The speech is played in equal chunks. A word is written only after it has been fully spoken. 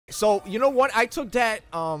So, you know what? I took that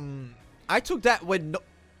with no...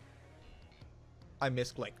 I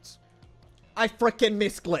misclicked. I freaking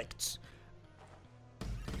misclicked.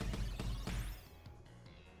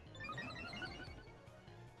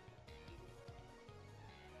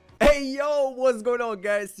 Hey, yo, what's going on,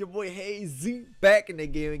 guys? It's your boy Hazy back in the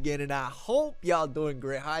game again, and I hope y'all doing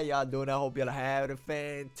great. How y'all doing? I hope y'all having a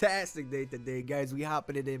fantastic day today, guys. We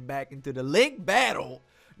hopping it in back into the Link Battle,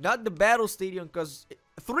 not the Battle Stadium, because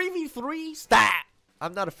 3v3, stop.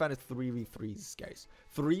 I'm not a fan of 3v3s, guys.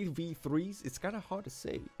 3v3s, it's kind of hard to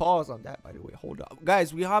say. Pause on that, by the way. Hold up,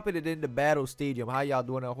 guys. We hopping it in the Battle Stadium. How y'all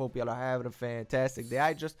doing? I hope y'all are having a fantastic day.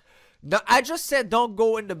 I just said don't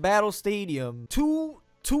go in the Battle Stadium.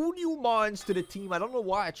 Two new mons to the team. I don't know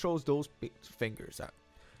why I chose those fingers.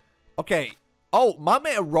 Okay. Oh, my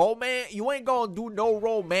man, romance. You ain't gonna do no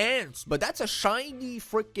romance. But that's a shiny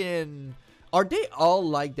freaking... Are they all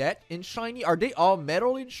like that in shiny? Are they all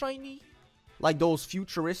metal in shiny? Like those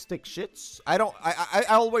futuristic shits? I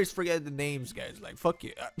always forget the names, guys. Like, fuck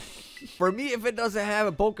it. For me, if it doesn't have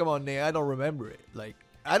a Pokemon name, I don't remember it. Like,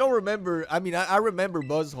 I don't remember... I mean, I remember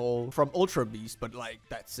Buzzhole from Ultra Beast. But, like,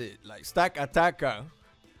 that's it. Like, Stack Attacka.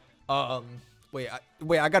 Wait,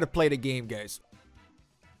 I gotta play the game, guys.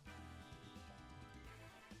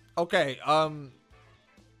 Okay,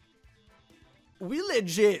 we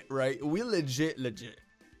legit, right? We legit.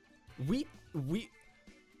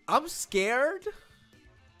 I'm scared,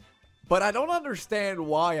 but I don't understand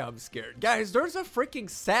why I'm scared. Guys, there's a freaking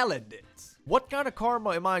Salandit. What kind of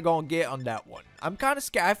karma am I gonna get on that one? I'm kind of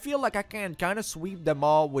scared. I feel like I can kind of sweep them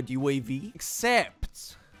all with UAV,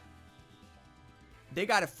 except... They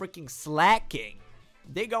got a freaking slacking.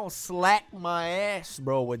 They gonna slack my ass,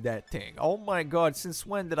 bro, with that thing. Oh my god, since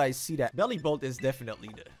when did I see that? Bellibolt is definitely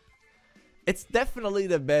it's definitely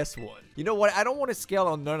the best one. You know what? I don't want to scale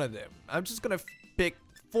on none of them. I'm just gonna pick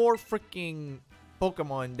 4 freaking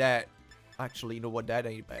Pokemon that... Actually, you know what? That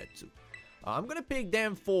ain't bad too. I'm gonna pick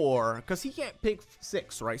them 4, because he can't pick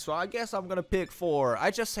 6, right? So I guess I'm gonna pick 4. I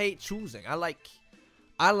just hate choosing. I like...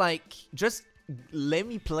 Just let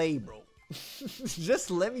me play, bro. Just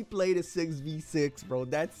let me play the 6v6, bro.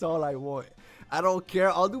 That's all I want. I don't care.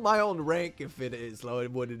 I'll do my own rank if it is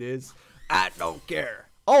what it is. I don't care.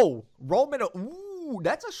 Oh, Roman. Ooh,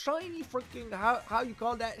 that's a shiny freaking... How you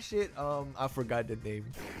call that shit? I forgot the name.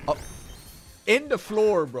 Oh, in the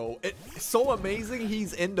floor, bro. It's so amazing.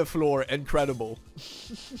 He's in the floor. Incredible.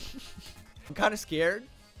 I'm kind of scared.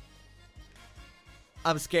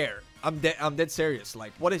 I'm scared. I'm dead serious.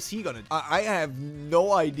 Like, what is he gonna do? I have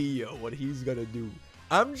no idea what he's gonna do.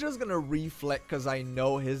 I'm just gonna reflect because I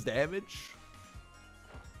know his damage.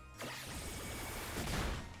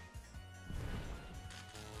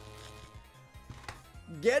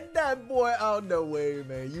 Get that boy out the way,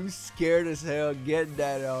 man. You scared as hell. Get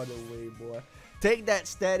that out of the way, boy. Take that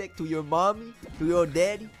static to your mommy, to your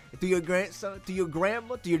daddy, to your grandson, to your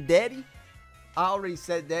grandma, to your daddy. I already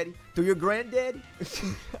said daddy. To your granddaddy.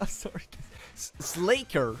 I'm sorry.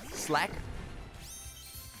 Slacker. Slacker.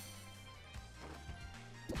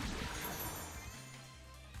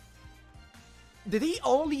 Did he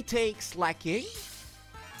only take slacking?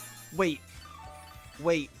 Wait.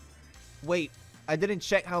 I didn't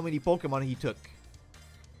check how many Pokemon he took.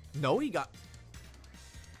 No, he got...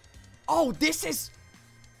 Oh, this is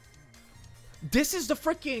the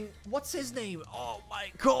freaking... What's his name? Oh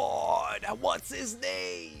my god. What's his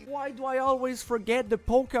name? Why do I always forget the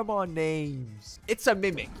Pokemon names? It's a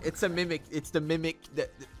Mimic. It's a Mimic. It's the Mimic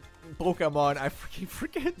that... Pokemon. I freaking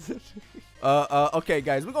forget it. Okay,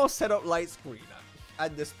 guys. We're gonna set up light screen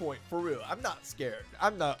at this point. For real. I'm not scared.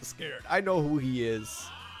 I'm not scared. I know who he is.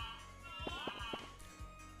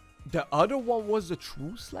 The other one was the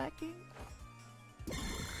true slacking?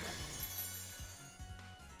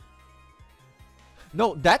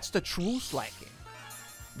 No, that's the true slacking.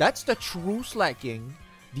 That's the true slacking.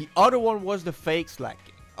 The other one was the fake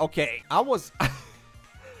slacking. Okay, I was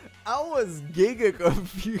giga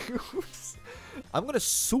confused. I'm gonna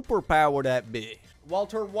superpower that bitch.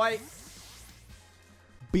 Walter White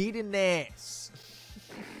beating ass.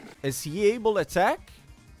 Is he able to attack?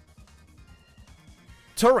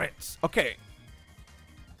 Turrets. Okay.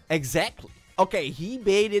 Exactly. Okay, he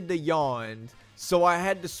baited the yawn. So I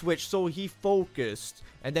had to switch, so he focused,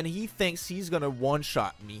 and then he thinks he's gonna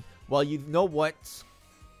one-shot me. Well, you know what?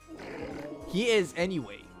 He is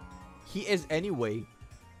anyway.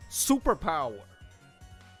 Superpower.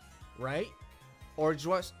 Right? Or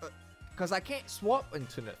just... Because I can't swap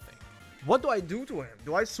into nothing. What do I do to him?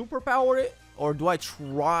 Do I superpower it? Or do I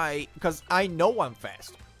try... Because I know I'm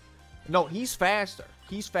faster. No, he's faster.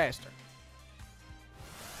 He's faster.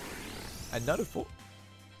 Another full...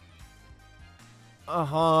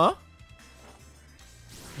 Uh-huh.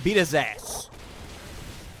 Beat his ass.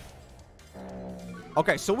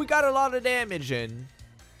 Okay, so we got a lot of damage in.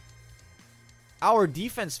 Our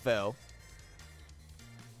defense fell.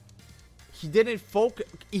 He didn't focus.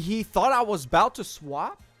 He thought I was about to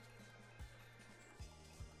swap.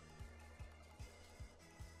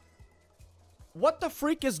 What the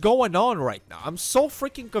freak is going on right now? I'm so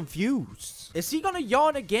freaking confused. Is he gonna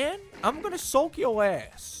yawn again? I'm gonna soak your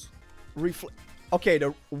ass. Okay,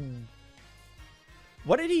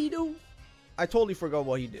 what did he do? I totally forgot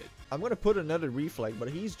what he did. I'm gonna put another reflect, but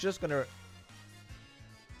he's just gonna...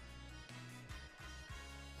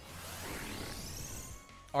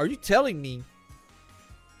 Are you telling me?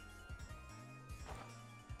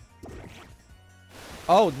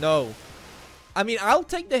 Oh, no. I mean, I'll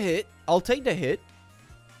take the hit. I'll take the hit.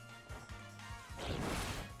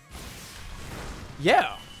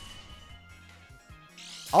 Yeah.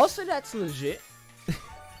 I'll say that's legit.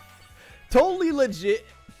 Totally legit.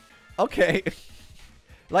 Okay.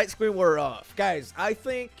 Light screen were off. Guys, I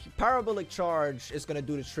think Parabolic Charge is going to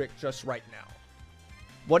do the trick just right now.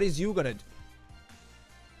 What is you going to do?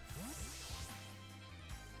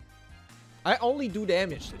 I only do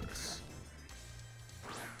damage to this.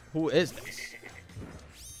 Who is this?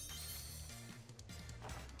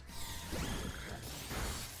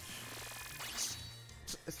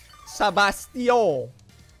 Sebastian.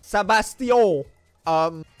 Sebastian.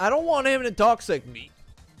 I don't want him to toxic me.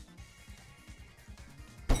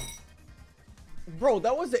 Bro,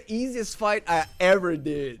 that was the easiest fight I ever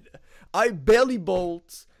did. I belly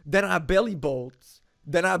bolt, then I belly bolt,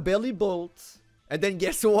 then I belly bolt, and then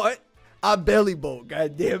guess what? I belly bolt,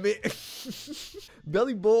 god damn it.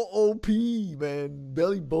 Bellibolt OP, man.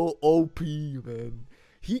 Bellibolt OP, man.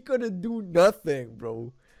 He couldn't do nothing,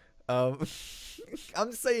 bro. I'm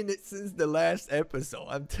saying it since the last episode.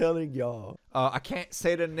 I'm telling y'all. I can't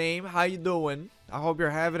say the name. How you doing? I hope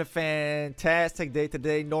you're having a fantastic day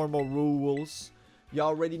today. Normal rules. Y'all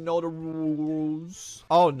already know the rules.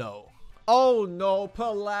 Oh no. Oh no,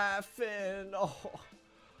 Palafin.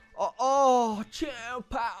 Oh,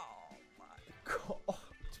 Champ. Oh my god.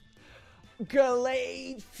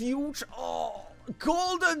 Glade Future. Oh,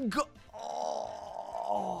 Golden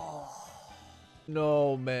Oh.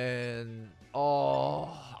 No, man.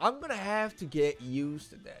 Oh, I'm gonna have to get used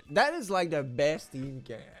to that. That is like the best team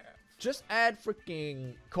can have. Just add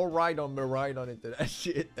freaking Koraidon Miraidon into that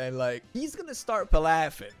shit, and like, he's gonna start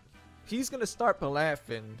Palafin. He's gonna start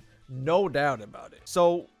Palafin, no doubt about it.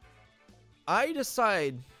 So, I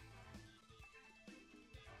decide...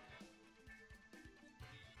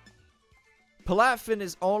 Palafin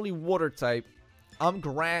is only water type. I'm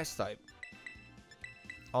grass type.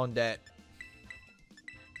 On that.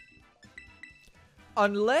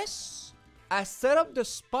 Unless I set up the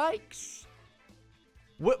spikes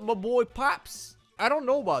with my boy Pops. I don't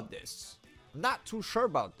know about this. I'm not too sure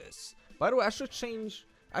about this. By the way, I should change.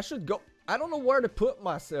 I should go. I don't know where to put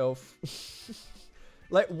myself.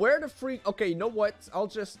 Like, where the freak. Okay, you know what? I'll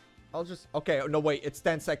just. Okay, no, wait. It's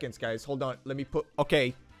 10 seconds, guys. Hold on. Let me put.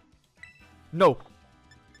 Okay. No.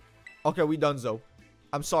 Okay, we done, so.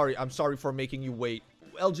 I'm sorry. I'm sorry for making you wait.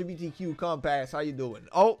 LGBTQ Compass, how you doing?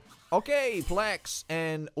 Oh, okay, Plex,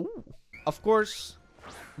 and ooh, of course,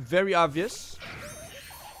 very obvious.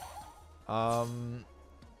 I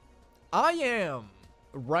am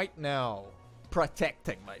right now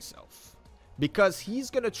protecting myself because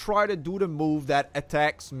he's gonna try to do the move that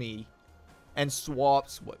attacks me and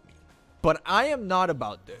swaps with me. But I am not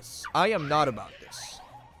about this. I am not about this.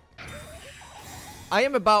 I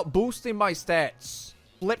am about boosting my stats.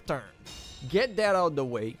 Flip turn. Get that out of the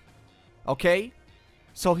way. Okay?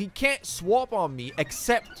 So he can't swap on me,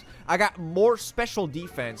 except I got more special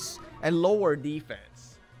defense and lower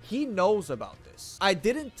defense. He knows about this. I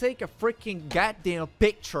didn't take a freaking goddamn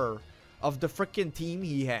picture of the freaking team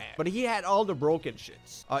he had, but he had all the broken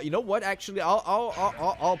shits. You know what? Actually,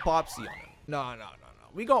 I'll popsy on him. No.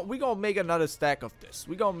 We gonna make another stack of this.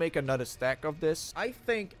 We gonna make another stack of this. I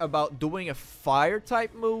think about doing a fire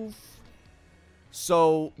type move.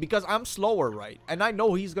 So, because I'm slower, right? And I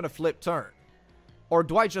know he's gonna flip turn. Or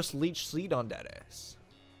do I just leech seed on that ass?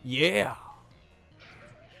 Yeah.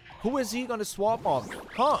 Who is he gonna swap on me?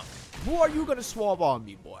 Huh? Who are you gonna swap on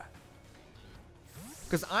me, boy?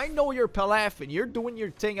 Because I know you're Palafin. You're doing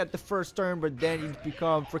your thing at the first turn, but then you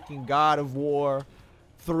become freaking God of War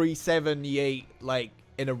 378, like,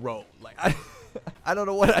 in a row. Like, I don't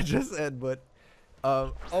know what I just said, but...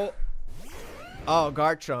 Oh,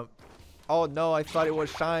 Garchomp. Oh no, I thought it was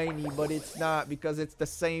shiny, but it's not because it's the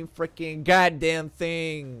same freaking goddamn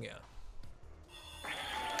thing.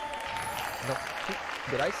 No,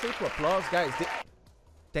 did I say to applause? Guys,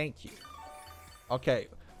 Thank you. Okay.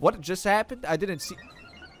 What just happened? I didn't see.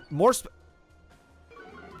 More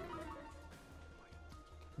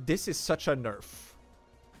This is such a nerf.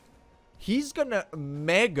 He's gonna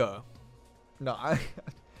mega. No,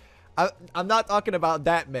 I'm not talking about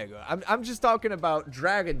that mega. I'm just talking about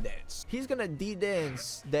Dragon Dance. He's gonna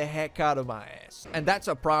D-dance the heck out of my ass. And that's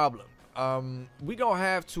a problem. We gonna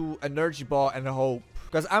have to energy ball and hope.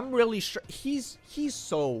 Because I'm really sure he is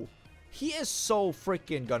so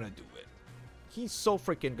freaking gonna do it. He's so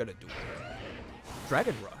freaking gonna do it.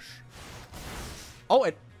 Dragon Rush. Oh,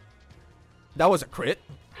 that was a crit.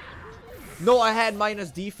 No, I had minus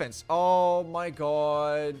defense. Oh my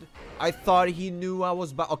god. I thought he knew I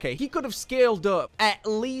was about. Okay, he could have scaled up at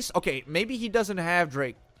least. Okay, maybe he doesn't have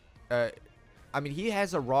Drake. I mean, he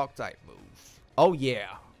has a rock type move. Oh yeah,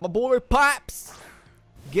 my boy Pops.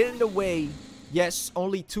 Get in the way. Yes,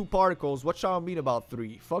 only 2 particles. What y'all mean about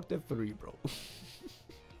 3? Fuck the 3, bro.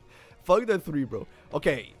 Fuck the 3, bro.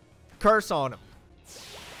 Okay, curse on him.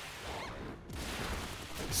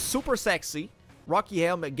 Super sexy. Rocky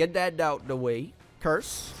helmet, get that out the way.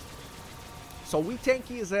 Curse. So we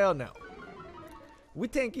tanky as hell now. We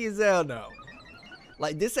tanky as hell now.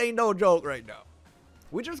 Like, this ain't no joke right now.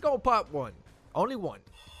 We just gonna pop one. Only one.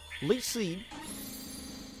 Leech Seed.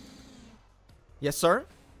 Yes, sir.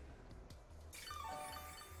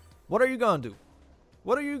 What are you gonna do?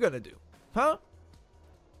 What are you gonna do? Huh?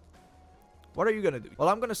 What are you gonna do? Well,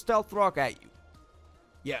 I'm gonna stealth rock at you.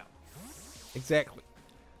 Yeah. Exactly.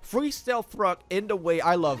 Free stealth rock in the way.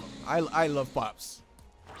 I love him. I love Pops.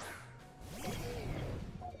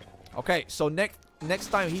 Okay, so next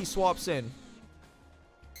time he swaps in,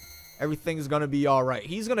 everything's gonna be all right.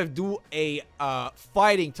 He's gonna do a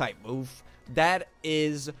fighting type move that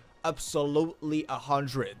is absolutely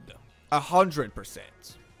 100%.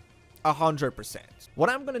 100%. What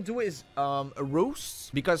I'm gonna do is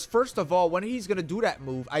roost, because first of all, when he's gonna do that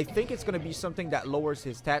move, I think it's gonna be something that lowers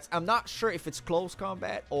his stats. I'm not sure if it's close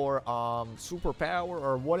combat or superpower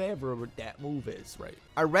or whatever that move is, right?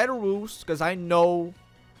 I rather roost because I know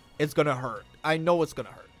it's gonna hurt. I know it's gonna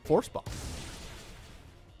hurt. Force ball.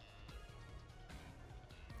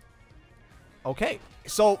 Okay,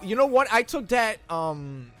 so you know what? I took that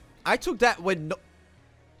when no,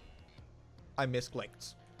 I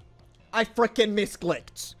misclicked. I freaking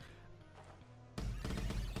misclicked.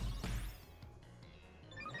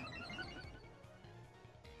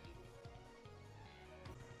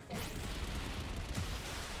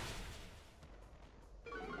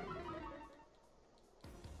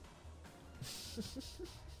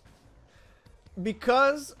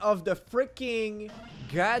 Because of the freaking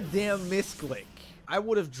goddamn misclick, I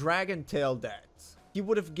would have Dragon Tailed that. He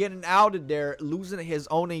would have gotten out of there losing his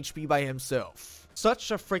own HP by himself.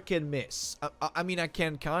 Such a freaking miss. I mean, I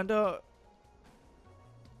can kinda.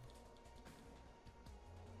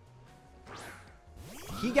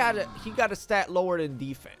 He got a stat lower than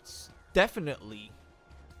defense. Definitely.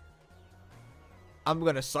 I'm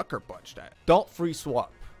gonna sucker punch that. Don't free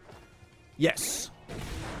swap. Yes.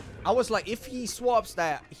 I was like, if he swaps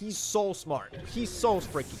that, he's so smart. He's so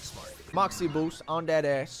freaking smart. Moxie boost on that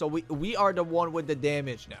ass. So we are the one with the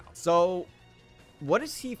damage now. So what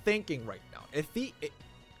is he thinking right now? If he,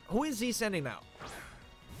 who is he sending out?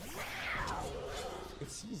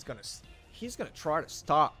 He's gonna try to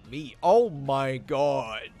stop me. Oh my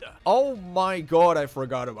god. Oh my god, I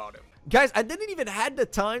forgot about him. Guys, I didn't even had the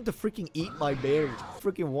time to freaking eat my berry.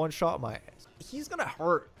 Freaking one shot my ass. He's gonna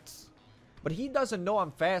hurt. But he doesn't know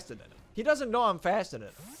I'm faster than him. He doesn't know I'm faster than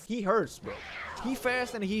him. He hurts, bro. He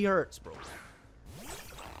fast and he hurts, bro.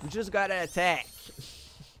 We just gotta attack.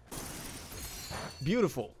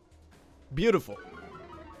 Beautiful. Beautiful.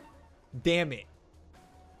 Damn it.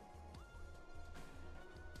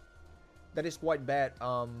 That is quite bad.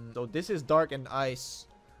 So this is dark and ice.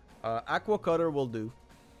 Aqua Cutter will do.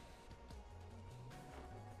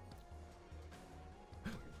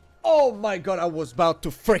 Oh my god, I was about to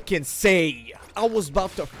freaking say.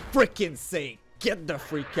 Get the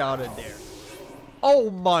freak out of there.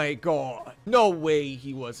 Oh my god. No way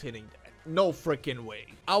he was hitting that. No freaking way.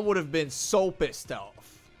 I would have been so pissed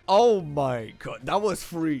off. Oh my god. That was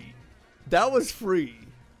free. That was free.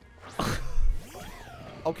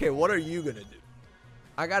 Okay, what are you gonna do?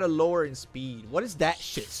 I gotta lower in speed. What is that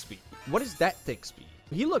shit speed? What is that thick speed?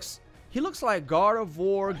 He looks like God of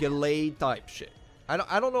War Gallade type shit.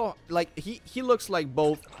 I don't know, like he looks like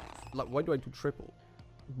both. Like, why do I do triple?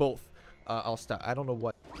 Both. I'll stop. I don't know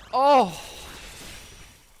what. Oh,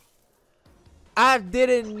 I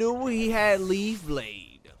didn't know he had Leaf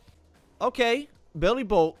Blade. Okay,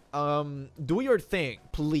 Bellibolt, do your thing,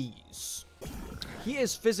 please. He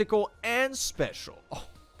is physical and special. Oh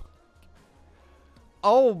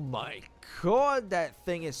Oh my god, that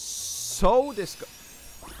thing is so disgusting.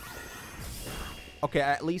 Okay,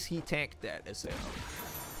 at least he tanked that as hell.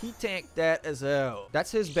 He tanked that as hell.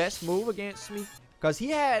 That's his best move against me. Because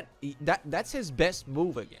that's his best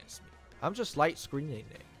move against me. I'm just light screening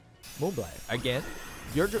it. Moonblast. Again.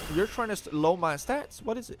 You're trying to low my stats?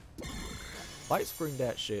 What is it? Light screen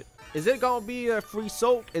that shit. Is it gonna be a free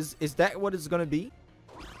soak? Is that what it's gonna be?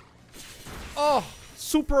 Oh,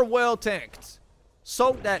 super well tanked.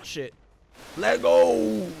 Soak that shit. Let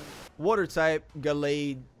go. Water type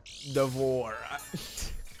Galade Devore.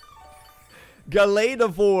 Galade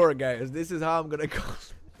Devore, guys. This is how I'm gonna call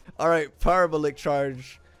it. Alright, parabolic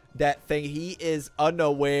charge. That thing. He is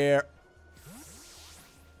unaware.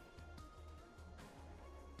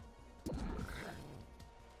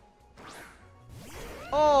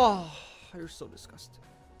 Oh, you're so disgusting.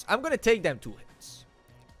 I'm gonna take them 2 hits,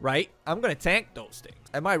 right? I'm gonna tank those things.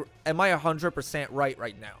 Am I 100%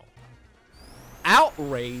 right now?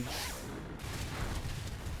 Outrage.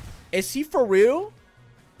 Is he for real?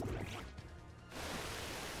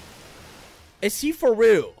 Is he for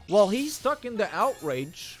real? Well, he's stuck in the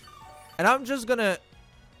outrage, and I'm just gonna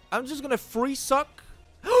free suck.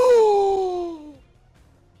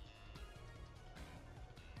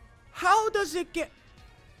 How does it get?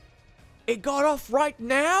 It got off right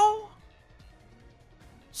now?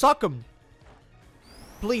 Suck him.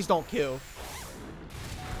 Please don't kill.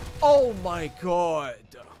 Oh my god.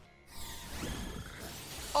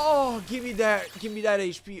 Oh, give me that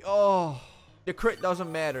HP. Oh, the crit doesn't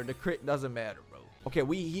matter. The crit doesn't matter, bro. Okay,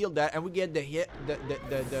 we healed that and we get the hit,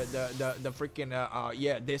 the freaking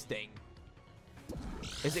yeah, this thing.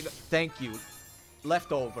 Is it? Thank you.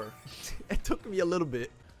 Leftover. It took me a little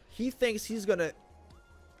bit. He thinks he's gonna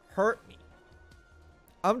hurt me.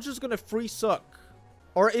 I'm just gonna free suck.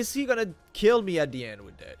 Or is he gonna kill me at the end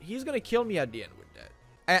with that? He's gonna kill me at the end with that.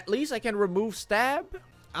 At least I can remove stab.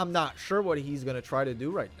 I'm not sure what he's gonna try to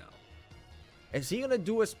do right now. Is he gonna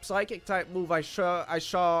do a psychic type move? I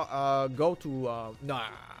saw go to nah,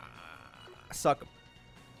 suck him.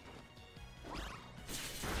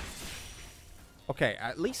 Okay,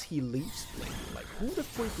 at least he leaves blade. Like, who the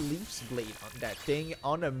freak leaves blade on that thing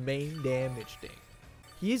on a main damage thing?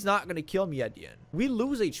 He's not gonna kill me at the end. We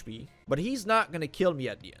lose HP, but he's not gonna kill me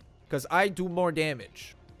at the end because I do more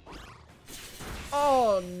damage.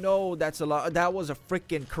 Oh no, that's a lot. That was a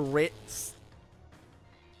freaking crit.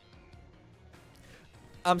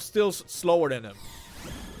 I'm still slower than him.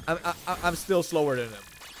 I'm still slower than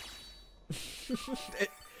him.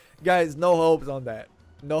 Guys, no hopes on that.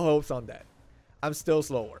 No hopes on that. I'm still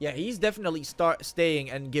slower. Yeah, he's definitely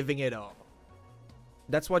staying and giving it all.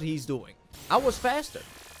 That's what he's doing. I was faster.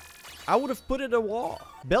 I would have put it a wall.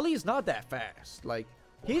 Belly is not that fast. Like,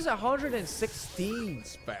 he's 116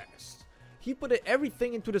 fast. He put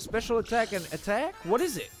everything into the special attack and attack. What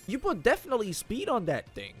is it? You put definitely speed on that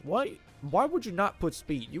thing. Why would you not put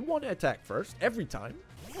speed? You want to attack first every time.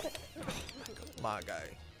 My guy.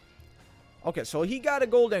 Okay, so he got a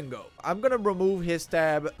golden go. I'm gonna remove his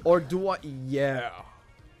stab, or do I? Yeah.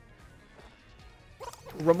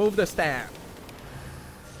 Remove the stab.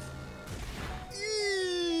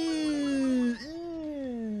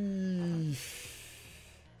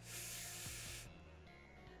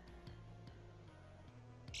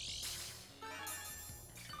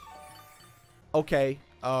 Okay.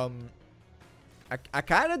 I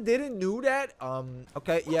kind of didn't knew that.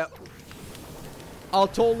 Okay. Yeah. I'll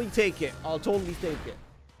totally take it. I'll totally take it.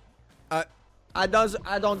 I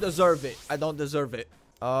don't deserve it. I don't deserve it.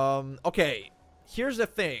 Okay. Here's the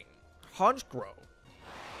thing. Honchkrow.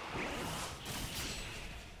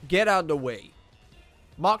 Get out of the way.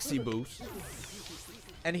 Moxie boost.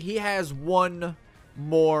 And he has one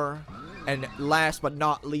more and last but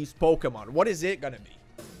not least Pokemon. What is it gonna be?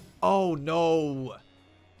 Oh no.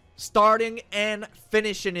 Starting and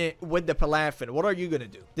finishing it with the Palafin. What are you gonna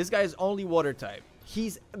do? This guy is only water type.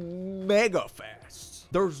 He's mega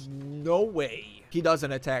fast. There's no way he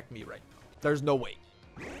doesn't attack me right now. There's no way.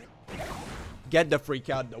 Get the freak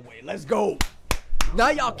out of the way. Let's go. Now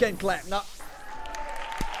y'all can clap. Now.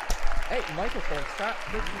 Hey, microphone, stop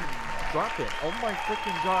freaking dropping. Oh my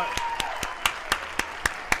freaking god.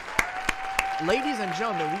 Ladies and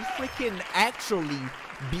gentlemen, we freaking actually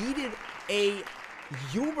beated a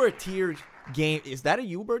Uber tier game. Is that a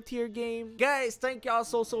Uber tier game? Guys, thank y'all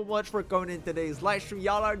so much for coming in today's live stream.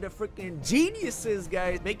 Y'all are the freaking geniuses,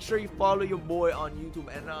 guys. Make sure you follow your boy on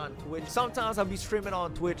YouTube and on Twitch. Sometimes I'll be streaming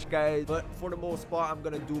on Twitch, guys, but for the most part I'm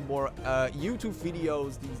gonna do more YouTube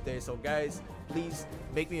videos these days. So guys, please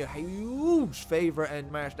make me a huge favor and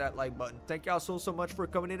smash that like button. Thank y'all so much for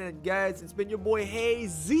coming in, and guys, it's been your boy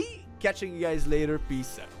Hazy. Catching you guys later.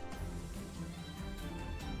 Peace out.